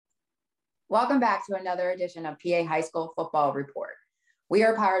Welcome back to another edition of PA High School Football Report. We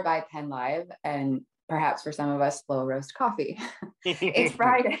are powered by Penn Live and perhaps for some of us, slow roast coffee. It's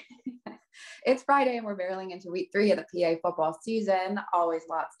Friday. It's Friday and we're barreling into week 3 of the PA football season. Always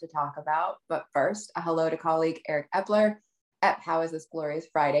lots to talk about. But first, a hello to colleague Eric Epler. Ep, how is this glorious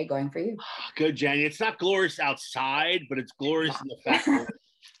Friday going for you? Good, Jenny. It's not glorious outside, but it's glorious in the fact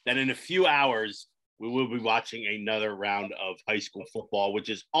that in a few hours, we will be watching another round of high school football, which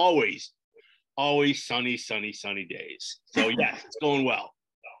is always sunny days. So, yes, it's going well.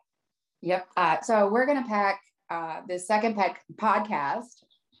 Yep. So we're going to pack this second podcast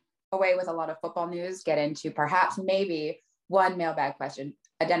away with a lot of football news, get into perhaps maybe one mailbag question,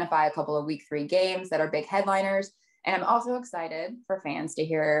 identify a couple of week 3 games that are big headliners. And I'm also excited for fans to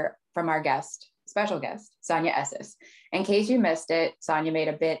hear from our special guest, Sonia Esses. In case you missed it, Sonia made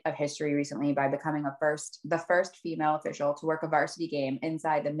a bit of history recently by becoming the first female official to work a varsity game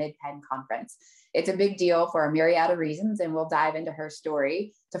inside the Mid-Penn Conference. It's a big deal for a myriad of reasons, and we'll dive into her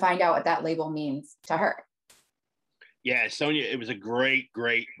story to find out what that label means to her. Yeah, Sonia, it was a great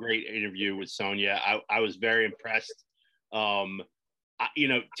interview with Sonia. I was very impressed.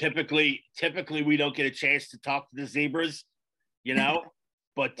 Typically we don't get a chance to talk to the Zebras,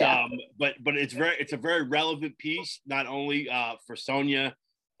 but yeah. but it's a very relevant piece, not only for Sonia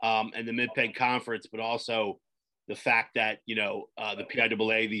and the Mid-Penn Conference, but also the fact that the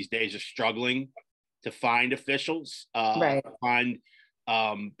PIAA these days are struggling to find officials, right. to find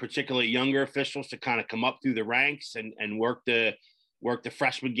particularly younger officials to kind of come up through the ranks and work the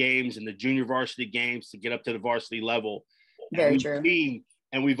freshman games and the junior varsity games to get up to the varsity level. Very true.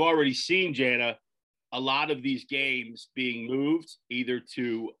 We've already seen, Jana, a lot of these games being moved either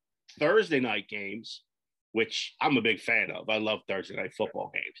to Thursday night games, which I'm a big fan of. I love Thursday night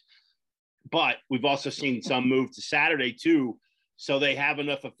football games. But we've also seen some move to Saturday too, so they have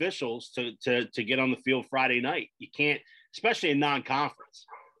enough officials to get on the field Friday night. You can't, especially in non-conference.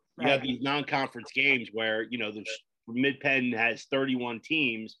 You have these non-conference games where, the Mid-Penn has 31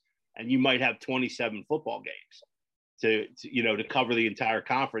 teams and you might have 27 football games to cover the entire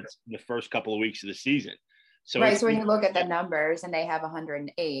conference in the first couple of weeks of the season. So when you look at the numbers and they have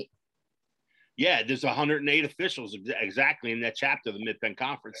 108. Yeah, there's 108 officials exactly in that chapter of the Mid-Penn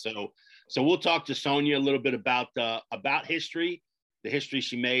Conference. So we'll talk to Sonia a little bit about history, the history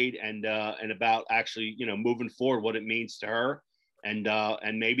she made, and about actually moving forward, what it means to her, and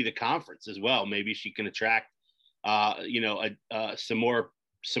maybe the conference as well. Maybe she can attract some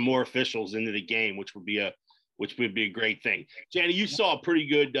more officials into the game, which would be a great thing. Jenny, you saw a pretty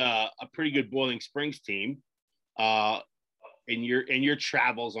good Boiling Springs team in your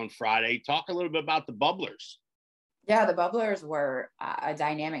travels on Friday. Talk a little bit about the Bubblers. Yeah, the Bubblers were a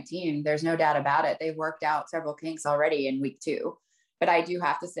dynamic team. There's no doubt about it. They've worked out several kinks already in week 2. But I do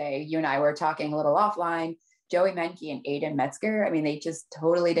have to say, you and I were talking a little offline. Joey Menke and Aiden Metzger, they just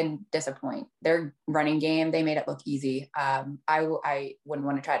totally didn't disappoint. Their running game, they made it look easy. I wouldn't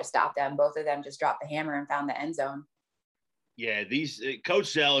want to try to stop them. Both of them just dropped the hammer and found the end zone. Yeah,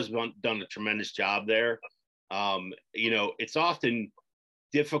 Coach Zell has done a tremendous job there. It's often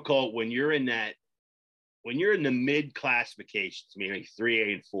difficult when you're in the mid classifications, meaning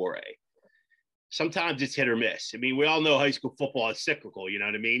 3A and 4A. Sometimes it's hit or miss. We all know high school football is cyclical. You know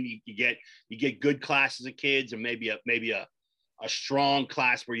what I mean? You get good classes of kids, and maybe a strong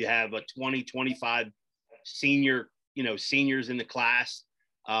class where you have a 20, 25 seniors in the class.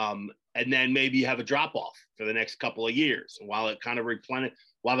 And then maybe you have a drop off for the next couple of years while it kind of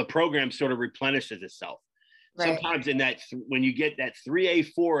while the program sort of replenishes itself. Right. Sometimes when you get that 3A,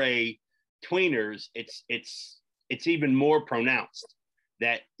 4A tweeners, it's even more pronounced,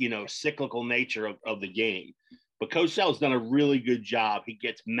 that cyclical nature of the game. But Coach Zell's done a really good job. He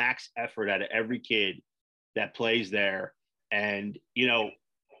gets max effort out of every kid that plays there. And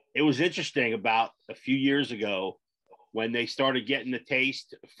it was interesting about a few years ago when they started getting the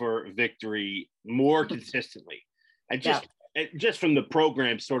taste for victory more consistently, and just from the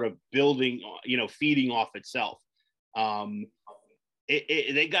program sort of building, feeding off itself.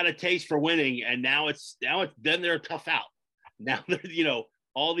 They got a taste for winning, and now then they're tough out. Now they're,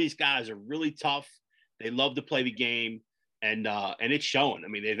 all these guys are really tough. They love to play the game, and it's showing.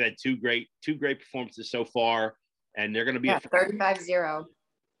 They've had two great performances so far, and they're going to be 35-0.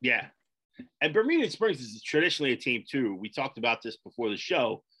 Yeah. And Bermuda Springs is traditionally a team too. We talked about this before the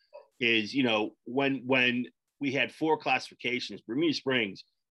show, is, when we had 4 classifications, Bermuda Springs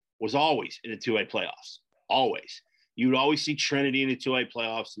was always in the 2A playoffs. Always. You would always see Trinity in the 2A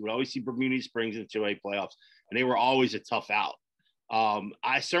playoffs. You would always see Bermuda Springs in the 2A playoffs, and they were always a tough out.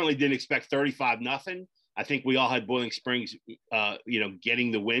 I certainly didn't expect 35-0. I think we all had Boiling Springs,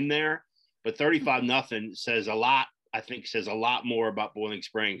 getting the win there. but 35-0 says a lot. I think says a lot more about Boiling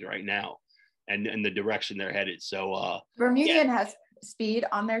Springs right now and the direction they're headed. So Bermudian has speed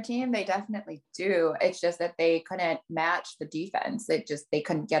on their team. They definitely do. It's just that they couldn't match the defense. They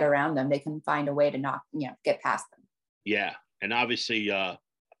couldn't get around them. They couldn't find a way to get past them. Yeah. And obviously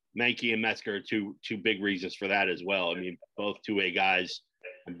Mankey and Metzger are two big reasons for that as well. I mean, both 2A guys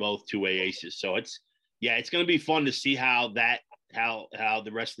and both 2A aces. So it's going to be fun to see how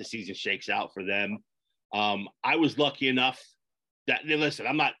the rest of the season shakes out for them. I was lucky enough that, listen,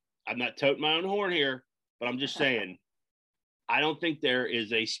 I'm not toting my own horn here, but I'm just saying, I don't think there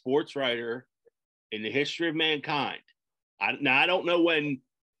is a sports writer in the history of mankind. I don't know when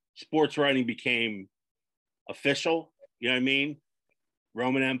sports writing became official. You know what I mean?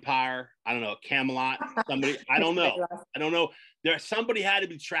 Roman Empire. I don't know. Camelot. Somebody. I don't know. Somebody had to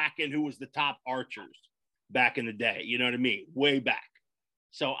be tracking who was the top archers back in the day. You know what I mean? Way back.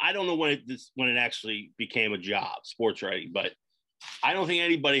 So I don't know when it actually became a job, sports writing, but I don't think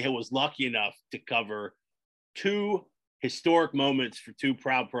anybody was lucky enough to cover two historic moments for two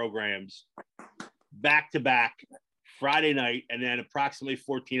proud programs back to back Friday night, and then approximately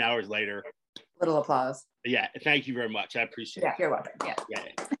 14 hours later. Little applause. Yeah, thank you very much. I appreciate it. Yeah, you're welcome.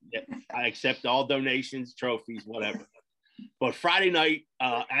 Yeah. I accept all donations, trophies, whatever. But Friday night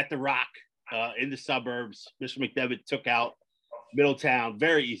at the Rock in the suburbs, Mr. McDevitt took out Middletown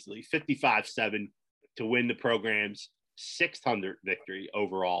very easily, 55-7, to win the program's 600th victory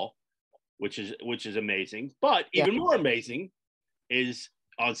overall, which is amazing. But even more amazing is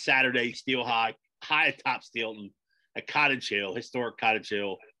on Saturday, Steel High atop Steelton at Cottage Hill, historic Cottage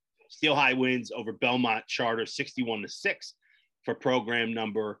Hill. Steel High wins over Belmont Charter 61-6 for program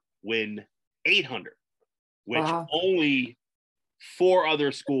number win 800, which only four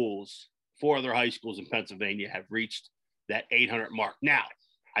other high schools in Pennsylvania have reached that 800 mark. Now,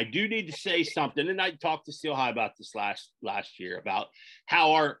 I do need to say something, and I talked to Steel High about this last year about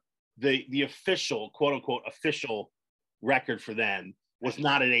how the official, quote unquote, official record for them was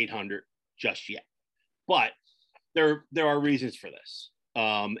not an 800 just yet. But there are reasons for this.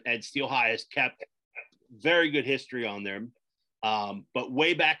 And Steel High has kept very good history on them. But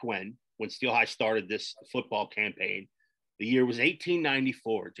way back when Steel High started this football campaign, the year was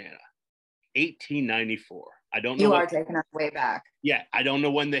 1894, Jana. 1894. I don't know. You are taking us way back. Yeah, I don't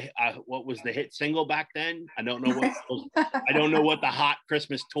know when what was the hit single back then. I don't know I don't know what the hot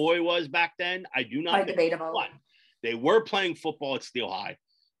Christmas toy was back then. I do not. Quite debatable. But they were playing football at Steel High.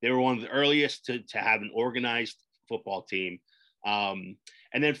 They were one of the earliest to have an organized football team. And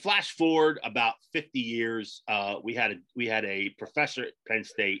then flash forward about 50 years, we had a professor at Penn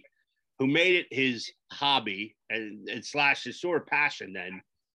State who made it his hobby and slash his sort of passion then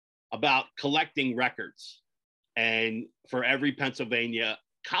about collecting records. And for every Pennsylvania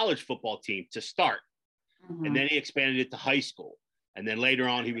college football team to start. Mm-hmm. And then he expanded it to high school. And then later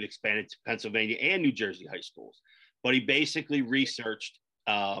on, he would expand it to Pennsylvania and New Jersey high schools. But he basically researched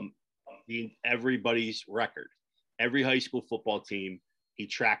everybody's record. Every high school football team, he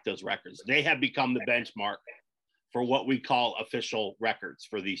tracked those records. They have become the benchmark for what we call official records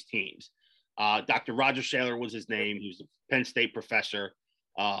for these teams. Dr. Roger Shaler was his name. He was a Penn State professor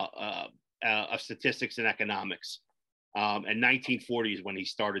of statistics and economics. And 1940 is when he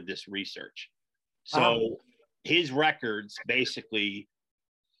started this research. So his records basically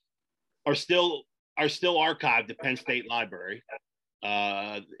are still archived at Penn State Library.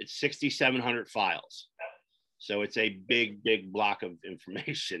 It's 6,700 files. So it's a big block of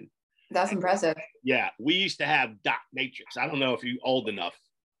information. That's impressive. Yeah. We used to have dot matrix. I don't know if you're old enough,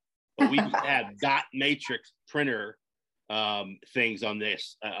 but we used to have dot matrix printer things on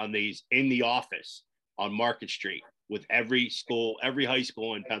these in the office on Market Street with every high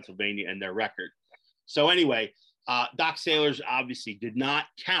school in Pennsylvania and their record. So anyway, Doc Sailors obviously did not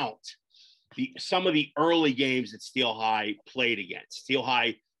count some of the early games that Steel High played against. Steel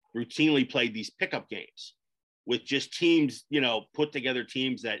High routinely played these pickup games with just teams, put together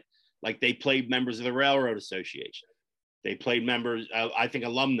teams that like they played members of the Railroad Association. They played members, I think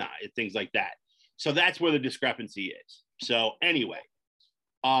alumni and things like that. So that's where the discrepancy is. So anyway,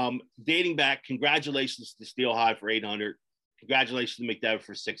 dating back, congratulations to Steel High for 800. Congratulations to McDevitt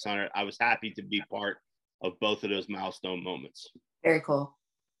for 600. I was happy to be part of both of those milestone moments. Very cool.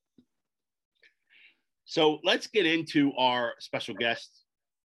 So let's get into our special guest,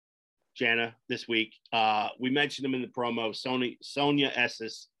 Jana, this week. We mentioned him in the promo. Sonia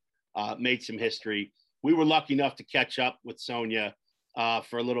Esses made some history. We were lucky enough to catch up with Sonia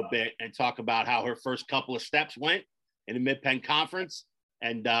for a little bit and talk about how her first couple of steps went in the Mid-Penn Conference.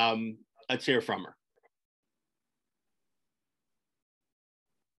 And let's hear from her.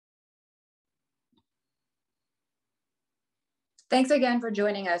 Thanks again for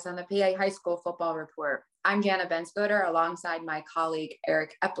joining us on the PA High School Football Report. I'm Jana Benscoter alongside my colleague,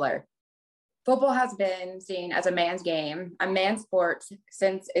 Eric Epler. Football has been seen as a man's game, a man's sport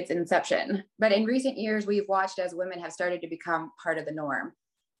since its inception. But in recent years, we've watched as women have started to become part of the norm.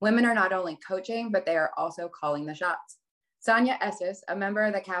 Women are not only coaching, but they are also calling the shots. Sonia Estes, a member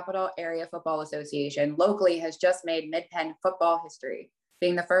of the Capital Area Football Association, locally has just made Mid-Penn football history,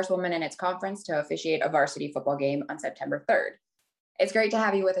 being the first woman in its conference to officiate a varsity football game on September 3rd. It's great to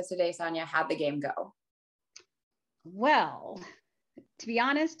have you with us today, Sonia. How'd the game go? Well, to be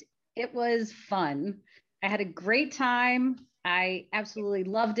honest, it was fun. I had a great time. I absolutely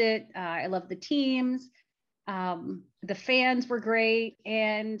loved it. I loved the teams. The fans were great.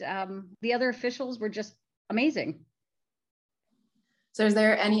 And the other officials were just amazing. So is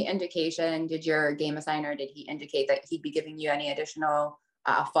there any indication, did your game assigner, did he indicate that he'd be giving you any additional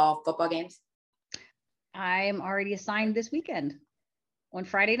fall football games? I'm already assigned this weekend on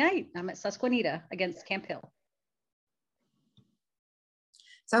Friday night. I'm at Susquehanna against Camp Hill.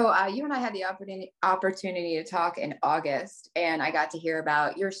 So you and I had the opportunity to talk in August, and I got to hear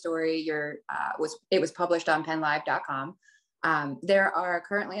about your story. It was published on PennLive.com. There are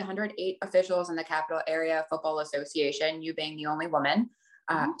currently 108 officials in the Capital Area Football Association, you being the only woman.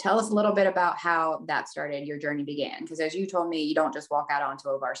 Tell us a little bit about how that started, your journey began, because as you told me, you don't just walk out onto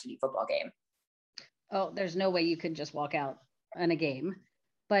a varsity football game. Oh, there's no way you could just walk out on a game.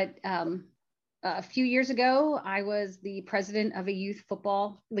 But a few years ago, I was the president of a youth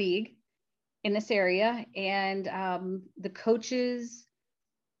football league in this area, and the coaches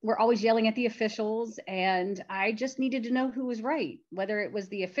were always yelling at the officials, and I just needed to know who was right, whether it was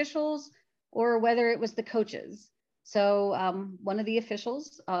the officials or whether it was the coaches. So one of the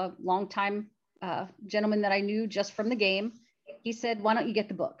officials, a longtime gentleman that I knew just from the game, he said, "Why don't you get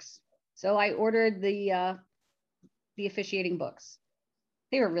the books?" So I ordered the officiating books.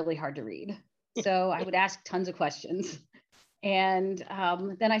 They were really hard to read. So I would ask tons of questions. And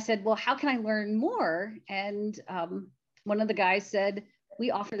then I said, well, how can I learn more? And one of the guys said, we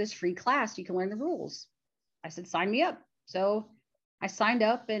offer this free class. You can learn the rules. I said, sign me up. So I signed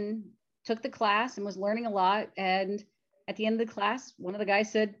up and took the class and was learning a lot. And at the end of the class, one of the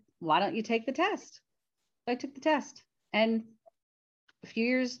guys said, why don't you take the test? So I took the test. And a few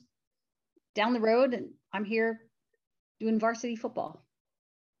years down the road, and I'm here doing varsity football.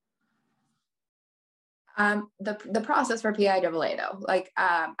 The process for PIAA though, like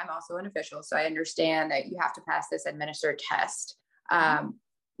I'm also an official, so I understand that you have to pass this administered test.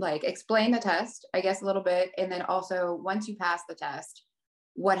 Like explain the test, I guess, a little bit, and then also once you pass the test,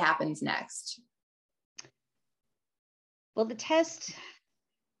 what happens next? Well, the test,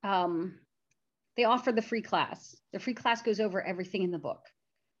 they offer the free class. The free class goes over everything in the book,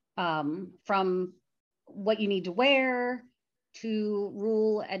 from what you need to wear to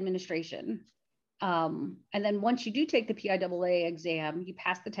rule administration. And then once you do take the PIAA exam, you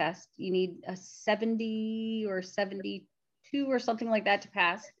pass the test. You need a 70 or 72 or something like that to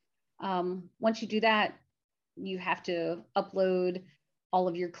pass. Once you do that, you have to upload all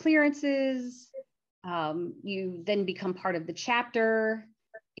of your clearances. You then become part of the chapter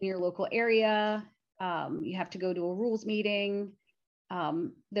in your local area. You have to go to a rules meeting.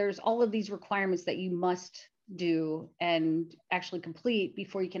 There's all of these requirements that you must do and actually complete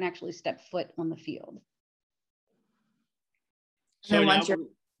before you can actually step foot on the field. So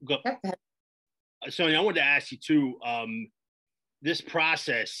Sonia, I wanted to ask you too, this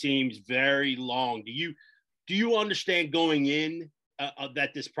process seems very long. Do you understand going in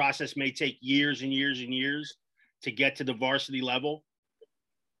that this process may take years and years and years to get to the varsity level?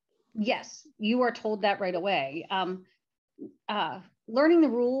 Yes, you are told that right away. Learning the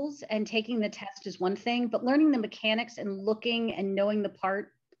rules and taking the test is one thing, but learning the mechanics and looking and knowing the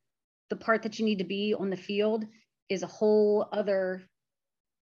part that you need to be on the field is a whole other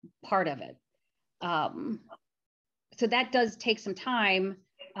part of it. So that does take some time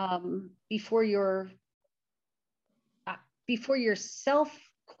before you're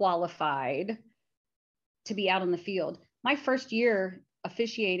self-qualified to be out on the field. My first year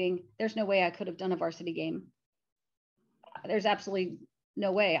officiating, there's no way I could have done a varsity game. There's absolutely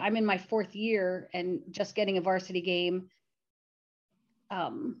no way. I'm in my fourth year and just getting a varsity game,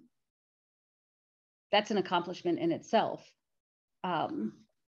 that's an accomplishment in itself.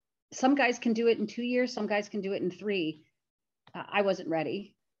 Some guys can do it in 2 years. Some guys can do it in 3. I wasn't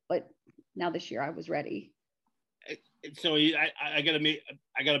ready, but now this year I was ready. So I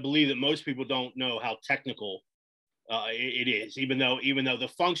gotta believe that most people don't know how technical it is, even though the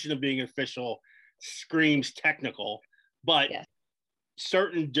function of being an official screams technical. But yes.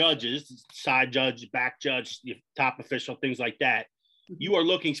 certain judges, side judge, back judge, top official, things like that, you are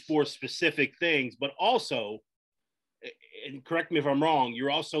looking for specific things, but also, and correct me if I'm wrong,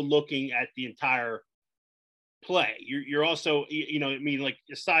 you're also looking at the entire play. You're also, I mean, like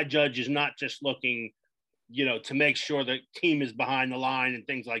the side judge is not just looking, to make sure the team is behind the line and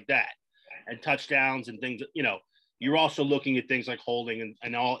things like that, and touchdowns and things, you're also looking at things like holding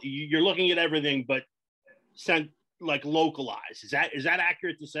and all. You're looking at everything, but like localized. Is that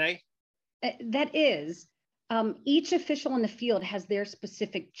accurate to say? That is. Each official in the field has their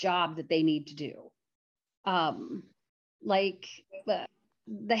specific job that they need to do. Like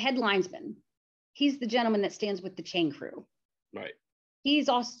the head linesman, he's the gentleman that stands with the chain crew. Right.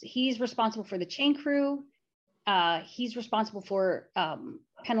 He's responsible for the chain crew. He's responsible for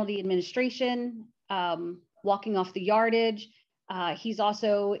penalty administration, walking off the yardage. He's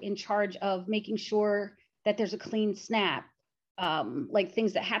also in charge of making sure that there's a clean snap, like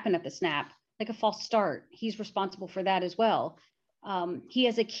things that happen at the snap, like a false start. He's responsible for that as well. He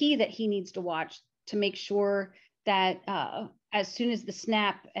has a key that he needs to watch to make sure that as soon as the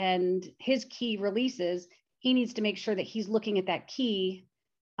snap and his key releases, he needs to make sure that he's looking at that key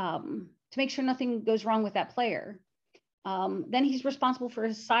to make sure nothing goes wrong with that player. Then he's responsible for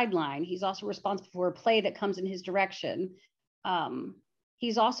his sideline. He's also responsible for a play that comes in his direction.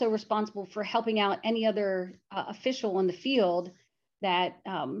 He's also responsible for helping out any other official in the field that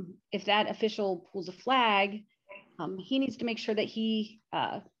if that official pulls a flag, he needs to make sure that he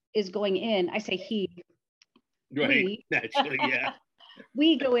is going in. I say he. Right. We, naturally, yeah.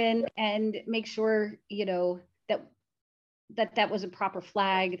 We go in and make sure, that was a proper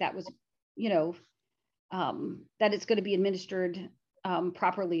flag, that was, that it's going to be administered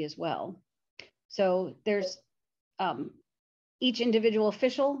properly as well. So there's each individual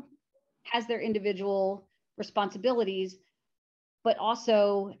official has their individual responsibilities, but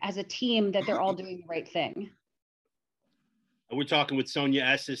also as a team that they're all doing the right thing. We're talking with Sonia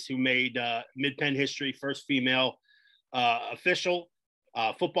Estes, who made Mid-Penn history, first female official,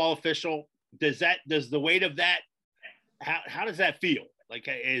 football official. Does the weight of that, how does that feel? Like,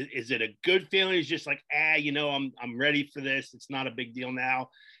 is it a good feeling? It's just like, I'm ready for this. It's not a big deal now.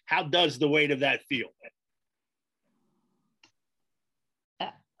 How does the weight of that feel?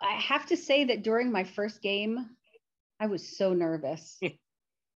 I have to say that during my first game, I was so nervous.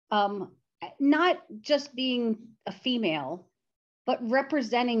 Not just being a female, but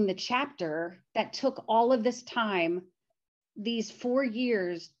representing the chapter that took all of this time, these 4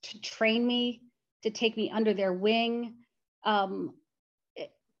 years to train me, to take me under their wing. I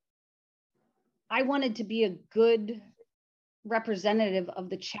wanted to be a good representative of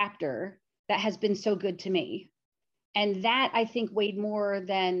the chapter that has been so good to me. And that, I think, weighed more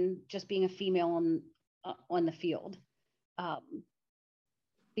than just being a female on the field.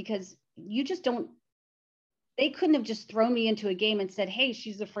 Because you just don't, they couldn't have just thrown me into a game and said, hey,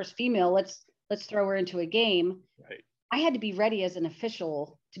 she's the first female, let's throw her into a game. Right. I had to be ready as an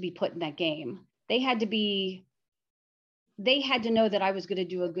official to be put in that game. They had to know that I was going to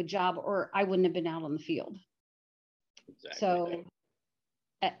do a good job, or I wouldn't have been out on the field. Exactly. So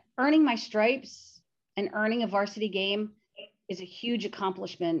earning my stripes and earning a varsity game is a huge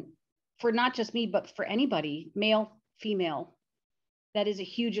accomplishment for not just me, but for anybody, male, female. That is a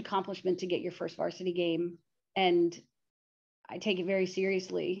huge accomplishment to get your first varsity game. And I take it very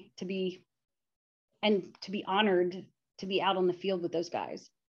seriously to be honored to be out on the field with those guys.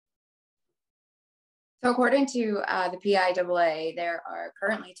 So according to the PIAA, there are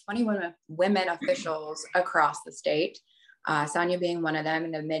currently 21 women officials across the state, Sonia being one of them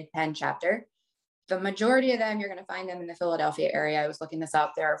in the Mid-Penn chapter. The majority of them, you're going to find them in the Philadelphia area. I was looking this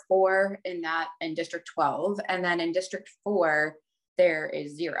up. There are 4 in District 12. And then in District 4, there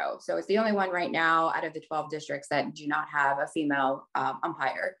is 0. So it's the only one right now out of the 12 districts that do not have a female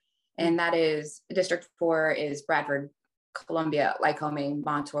umpire. And that is District 4 is Bradford, Columbia, Lycoming,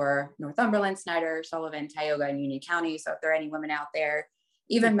 Montour, Northumberland, Snyder, Sullivan, Tioga, and Union County. So if there are any women out there,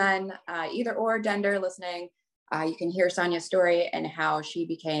 even men, either or gender listening, you can hear Sonia's story and how she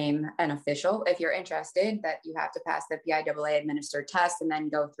became an official. If you're interested, that you have to pass the PIAA administered test and then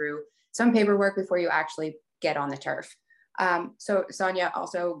go through some paperwork before you actually get on the turf. So Sonia,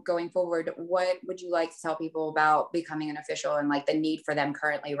 also going forward, what would you like to tell people about becoming an official and like the need for them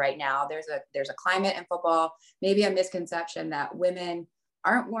currently right now? There's a climate in football, maybe a misconception that women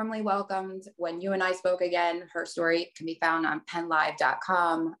aren't warmly welcomed. When you and I spoke again, her story can be found on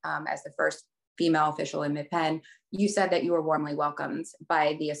PennLive.com as the first female official in Mid-Penn. You said that you were warmly welcomed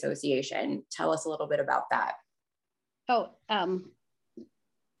by the association. Tell us a little bit about that.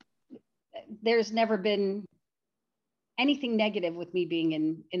 There's never been anything negative with me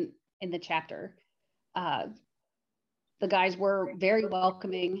being in the chapter. The guys were very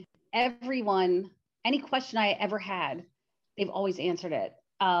welcoming. Everyone, any question I ever had, they've always answered it.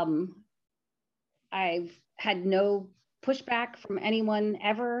 I've had no pushback from anyone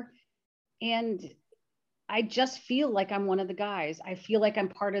ever. And I just feel like I'm one of the guys. I feel like I'm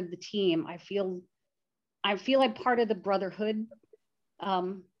part of the team. I feel I'm part of the brotherhood.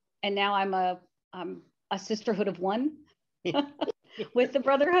 And now I'm a sisterhood of one with the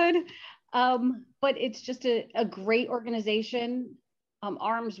brotherhood. But it's just a great organization,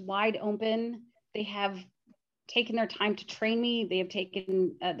 arms wide open. They have taken their time to train me. They have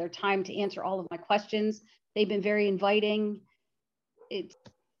taken their time to answer all of my questions. They've been very inviting.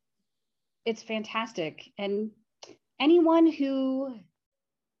 It's fantastic. And anyone who,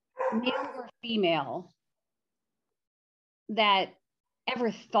 male or female, that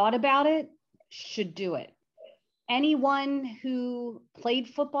ever thought about it should do it. Anyone who played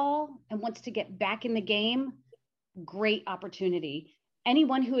football and wants to get back in the game, great opportunity.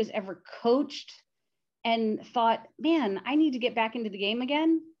 Anyone who has ever coached and thought, man, I need to get back into the game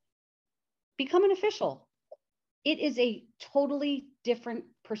again, become an official. It is a totally different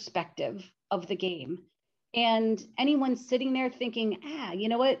perspective of the game. And anyone sitting there thinking, you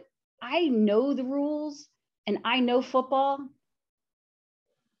know what? I know the rules and I know football.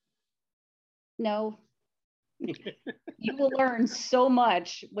 No. You will learn so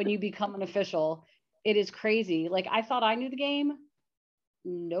much when you become an official. It is crazy. Like, I thought I knew the game.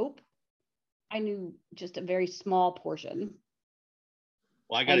 Nope. I knew just a very small portion.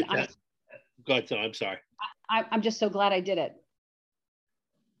 Well, I got to go ahead, I'm sorry. I'm just so glad I did it.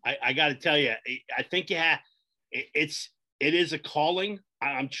 I got to tell you, I think it is a calling.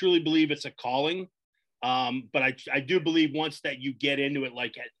 I truly believe it's a calling. But I do believe once that you get into it,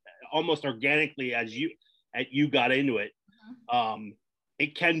 like almost organically as you got into it,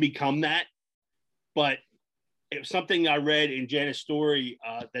 it can become that. But it was something I read in Jana's story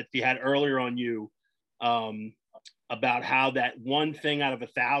that you had earlier on you about how that one thing out of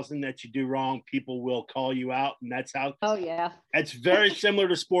 1,000 that you do wrong, people will call you out. And that's how. Oh, yeah. It's very similar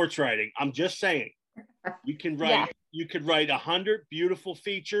to sports writing. I'm just saying. You can write, You could write 100 beautiful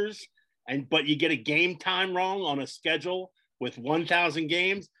features, but you get a game time wrong on a schedule with 1,000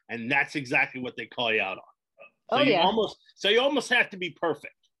 games, and that's exactly what they call you out on. So you almost have to be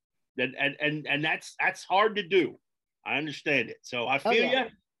perfect. And that's hard to do. I understand it. So I feel you.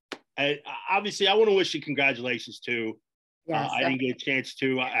 Obviously, I want to wish you congratulations too. Yes, I didn't get a chance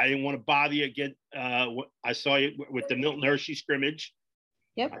to. I didn't want to bother you again. I saw you with the Milton Hershey scrimmage.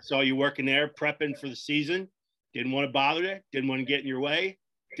 Yep. I saw you working there, prepping for the season. Didn't want to bother you. Didn't want to get in your way.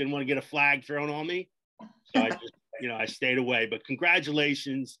 Didn't want to get a flag thrown on me. So I just, I stayed away. But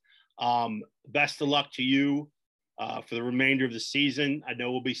congratulations. Best of luck to you for the remainder of the season. I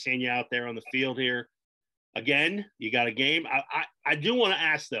know we'll be seeing you out there on the field here. Again, you got a game. I do want to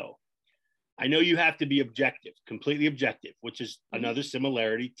ask, though. I know you have to be objective, completely objective, which is another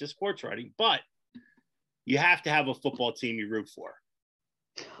similarity to sports writing. But you have to have a football team you root for,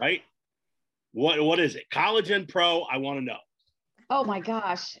 right? What is it? College and pro? I want to know. Oh, my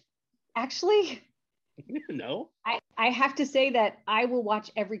gosh. Actually, no. I have to say that I will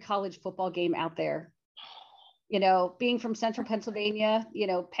watch every college football game out there. Being from Central Pennsylvania,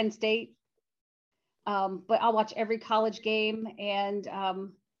 Penn State. But I'll watch every college game. And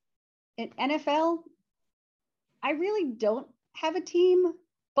in NFL, I really don't have a team,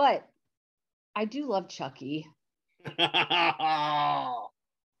 but I do love Chucky.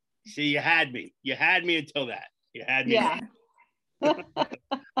 See, you had me. You had me until that. You had me. Yeah.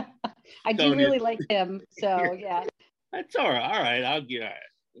 I do really like him. So, yeah. That's all right. All right. All right.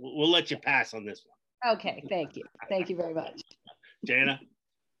 We'll let you pass on this one. Okay. Thank you. Thank you very much. Jana?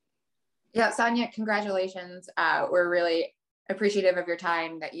 Yeah, Sonia, congratulations. We're really appreciative of your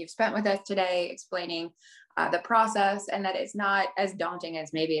time that you've spent with us today, explaining the process, and that it's not as daunting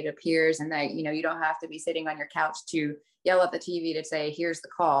as maybe it appears, and that you don't have to be sitting on your couch to yell at the TV to say, here's the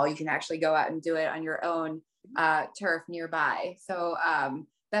call. You can actually go out and do it on your own turf nearby. So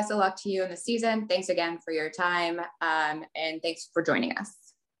best of luck to you in the season. Thanks again for your time, and thanks for joining us.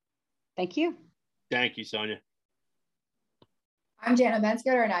 Thank you. Thank you, Sonia. I'm Jana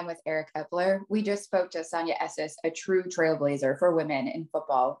Benscoter, and I'm with Eric Epler. We just spoke to Sonia Estes, a true trailblazer for women in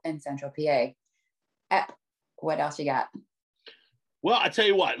football in Central PA. Ep, what else you got? Well, I tell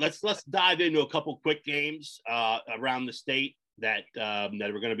you what, let's dive into a couple quick games around the state that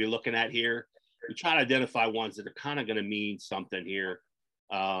we're going to be looking at here. We try to identify ones that are kind of going to mean something here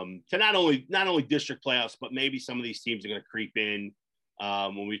to not only district playoffs, but maybe some of these teams are going to creep in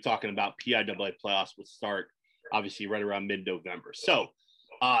when we're talking about PIAA playoffs will start obviously right around mid-November. So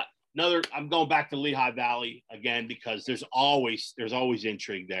I'm going back to Lehigh Valley again because there's always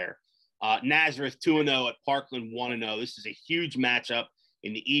intrigue there. Nazareth 2-0 at Parkland 1-0. This is a huge matchup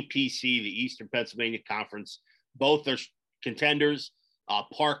in the EPC, the Eastern Pennsylvania Conference. Both are contenders.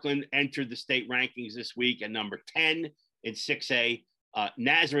 Parkland entered the state rankings this week at number 10 in 6A.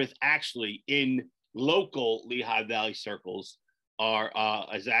 Nazareth actually in local Lehigh Valley circles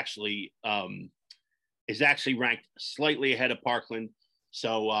is actually ranked slightly ahead of Parkland.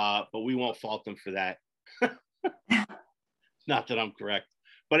 So, but we won't fault them for that. Not that I'm correct.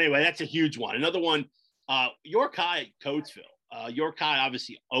 But anyway, that's a huge one. Another one, York High at Coatesville. York High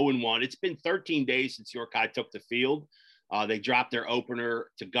obviously 0-1. It's been 13 days since York High took the field. They dropped their opener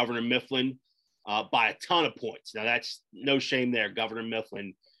to Governor Mifflin by a ton of points. Now, that's no shame there. Governor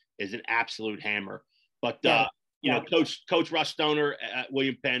Mifflin is an absolute hammer. But, Coach Russ Stoner at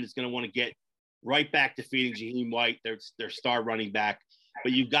William Penn is going to want to get right back to feeding Jaheim White, their star running back.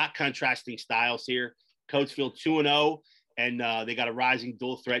 But you've got contrasting styles here. Coatesville 2-0, and they got a rising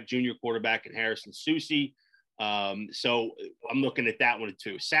dual threat junior quarterback in Harrison Susi. So I'm looking at that one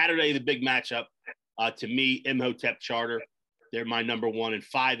too. Saturday, the big matchup to me, Imhotep Charter. They're my number one in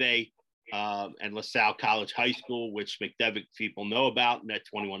 5A, and LaSalle College High School, which McDevitt people know about, and that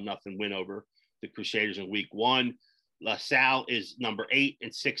 21-0 win over the Crusaders in week 1. LaSalle is number 8 in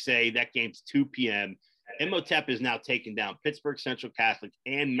 6A. That game's 2 p.m. Imhotep is now taken down Pittsburgh Central Catholic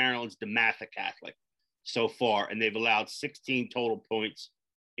and Maryland's DeMatha Catholic so far, and they've allowed 16 total points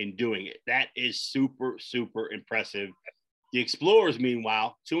in doing it. That is super, super impressive. The Explorers,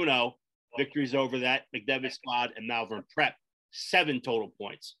 meanwhile, 2-0, victories over that McDevitt squad and Malvern Prep, 7 total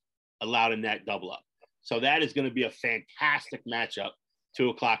points allowed in that double up. So that is going to be a fantastic matchup, 2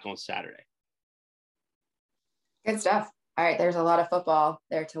 o'clock on Saturday. Good stuff. All right, there's a lot of football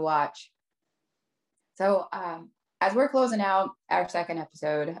there to watch. So as we're closing out our second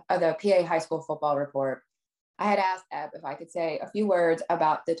episode of the PA High School Football Report, I had asked Eb if I could say a few words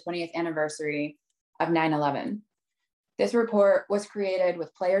about the 20th anniversary of 9/11. This report was created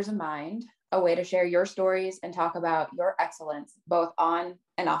with players in mind, a way to share your stories and talk about your excellence, both on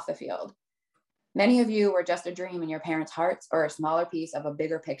and off the field. Many of you were just a dream in your parents' hearts or a smaller piece of a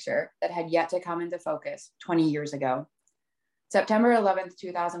bigger picture that had yet to come into focus 20 years ago. September 11th,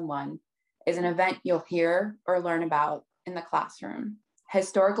 2001 is an event you'll hear or learn about in the classroom.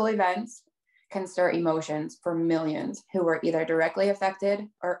 Historical events can stir emotions for millions who were either directly affected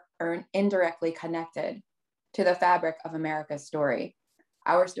or indirectly connected to the fabric of America's story.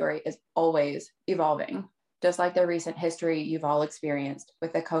 Our story is always evolving, just like the recent history you've all experienced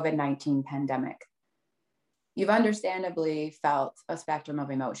with the COVID-19 pandemic. You've understandably felt a spectrum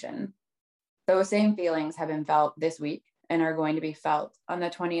of emotion. Those same feelings have been felt this week and are going to be felt on the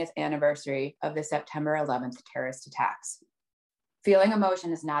 20th anniversary of the September 11th terrorist attacks. Feeling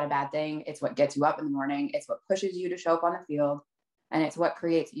emotion is not a bad thing. It's what gets you up in the morning. It's what pushes you to show up on the field, and it's what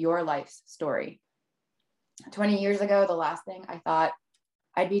creates your life's story. 20 years ago, the last thing I thought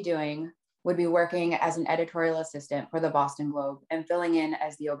I'd be doing would be working as an editorial assistant for the Boston Globe and filling in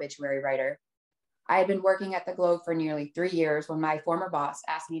as the obituary writer. I had been working at the Globe for nearly 3 years when my former boss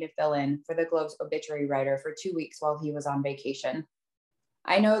asked me to fill in for the Globe's obituary writer for 2 weeks while he was on vacation.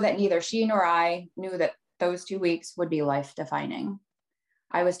 I know that neither she nor I knew that those 2 weeks would be life-defining.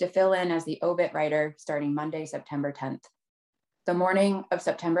 I was to fill in as the obit writer starting Monday, September 10th. The morning of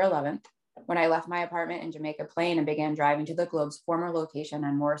September 11th, when I left my apartment in Jamaica Plain and began driving to the Globe's former location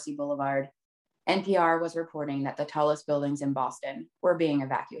on Morrissey Boulevard, NPR was reporting that the tallest buildings in Boston were being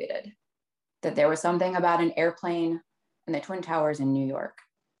evacuated, that there was something about an airplane and the Twin Towers in New York.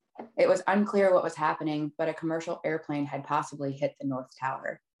 It was unclear what was happening, but a commercial airplane had possibly hit the North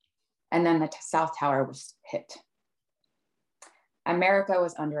Tower, and then the South Tower was hit. America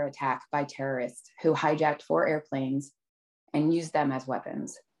was under attack by terrorists who hijacked 4 airplanes and used them as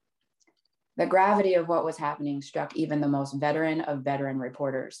weapons. The gravity of what was happening struck even the most veteran of veteran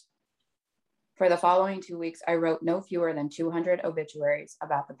reporters. For the following 2 weeks, I wrote no fewer than 200 obituaries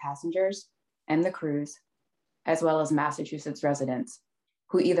about the passengers and the crews, as well as Massachusetts residents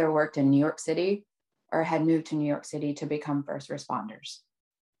who either worked in New York City or had moved to New York City to become first responders.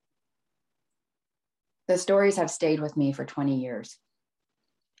 The stories have stayed with me for 20 years.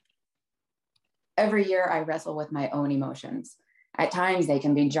 Every year, I wrestle with my own emotions. At times, they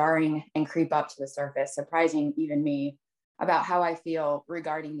can be jarring and creep up to the surface, surprising even me about how I feel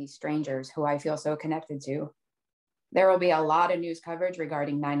regarding these strangers who I feel so connected to. There will be a lot of news coverage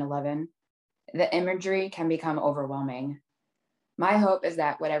regarding 9/11. The imagery can become overwhelming. My hope is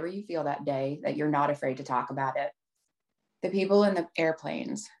that whatever you feel that day, that you're not afraid to talk about it. The people in the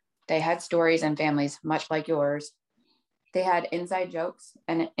airplanes, They had stories and families much like yours. They had inside jokes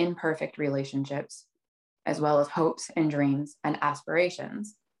and imperfect relationships, as well as hopes and dreams and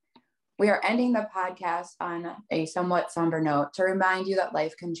aspirations. We are ending the podcast on a somewhat somber note to remind you that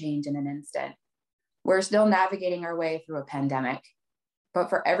life can change in an instant. We're still navigating our way through a pandemic, but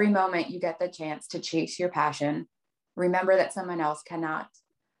for every moment you get the chance to chase your passion, remember that someone else cannot.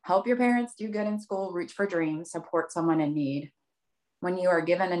 Help your parents do good in school, reach for dreams, support someone in need. When you are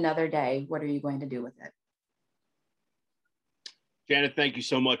given another day, what are you going to do with it? Janet, thank you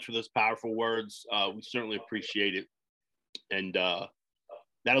so much for those powerful words. We certainly appreciate it. And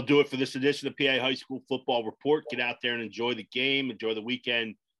that'll do it for this edition of PA High School Football Report. Get out there and enjoy the game, enjoy the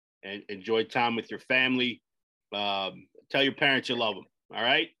weekend, and enjoy time with your family. Tell your parents you love them. All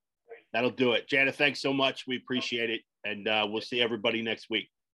right? That'll do it. Janet, thanks so much. We appreciate it. And we'll see everybody next week.